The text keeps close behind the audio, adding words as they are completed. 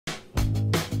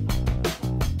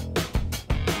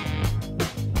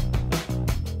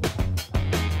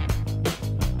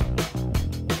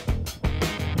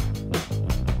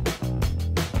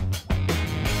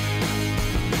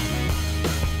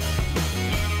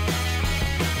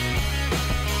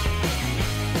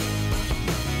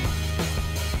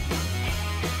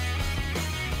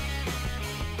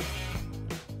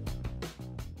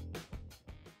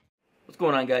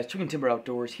going on, guys? Twig and Timber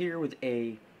Outdoors here with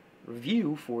a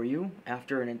review for you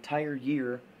after an entire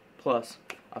year plus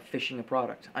of fishing a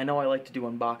product. I know I like to do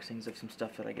unboxings of some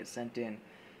stuff that I get sent in,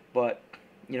 but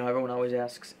you know, everyone always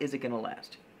asks, is it going to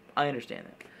last? I understand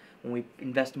that. When we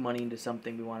invest money into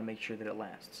something, we want to make sure that it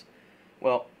lasts.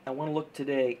 Well, I want to look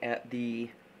today at the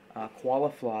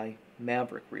Qualifly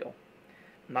Maverick reel.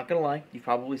 I'm not going to lie, you've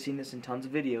probably seen this in tons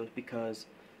of videos because,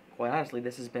 quite honestly,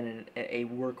 this has been a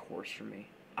workhorse for me.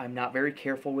 I'm not very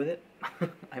careful with it.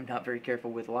 I'm not very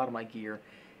careful with a lot of my gear,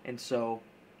 and so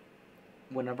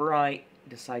whenever I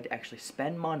decide to actually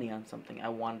spend money on something, I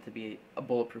want it to be a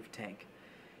bulletproof tank.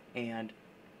 And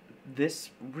this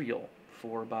reel,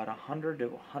 for about $100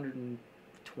 to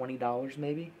 $120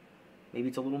 maybe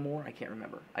it's a little more, I can't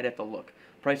remember. I'd have to look.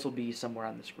 Price will be somewhere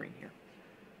on the screen here.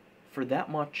 For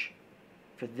that much,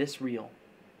 for this reel,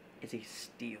 it's a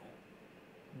steal.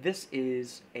 This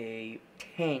is a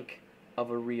tank of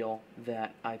a reel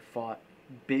that I fought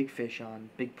big fish on,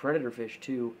 big predator fish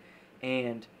too,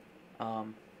 and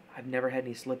I've never had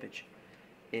any slippage.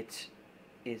 It's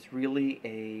really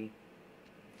a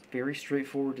very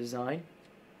straightforward design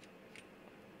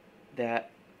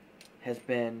that has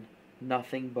been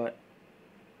nothing but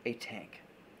a tank.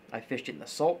 I fished it in the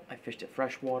salt, I fished it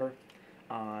freshwater,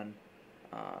 on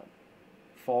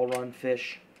fall run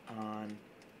fish, on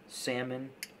salmon,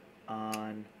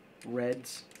 on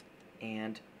reds,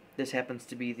 and this happens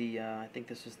to be the, I think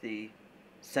this is the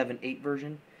 7/8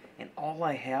 version, and all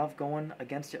I have going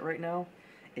against it right now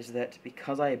is that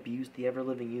because I abused the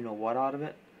ever-living you-know-what out of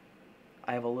it,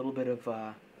 I have a little bit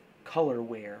of color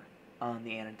wear on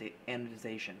the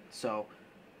anodization. So,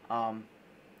 I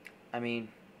mean,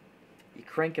 you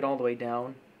crank it all the way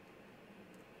down,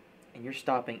 and you're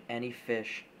stopping any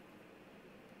fish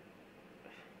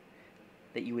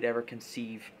that you would ever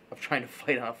conceive of trying to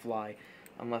fight on a fly,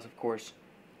 unless, of course,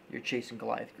 you're chasing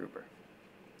Goliath grouper.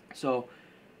 So,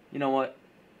 you know what?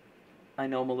 I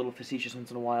know I'm a little facetious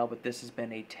once in a while, but this has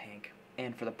been a tank.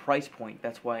 And for the price point,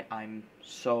 that's why I'm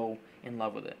so in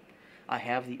love with it. I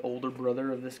have the older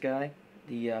brother of this guy,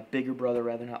 the bigger brother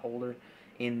rather, not older,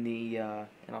 in the, and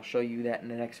I'll show you that in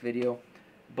the next video,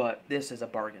 but this is a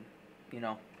bargain, you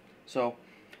know. So,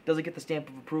 does it get the stamp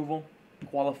of approval?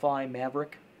 Qualifly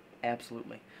Maverick?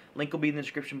 Absolutely. Link will be in the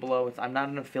description below. I'm not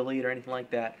an affiliate or anything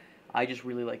like that. I just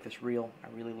really like this reel. I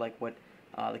really like what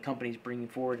the company's bringing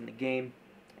forward in the game,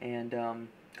 and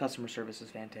customer service is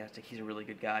fantastic. He's a really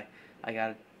good guy. I got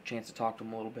a chance to talk to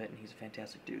him a little bit, and he's a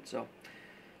fantastic dude. So,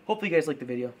 hopefully you guys liked the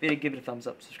video. If you did, give it a thumbs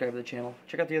up, subscribe to the channel,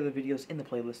 check out the other videos in the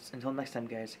playlists. Until next time,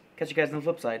 guys, catch you guys on the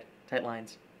flip side. Tight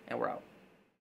lines, and we're out.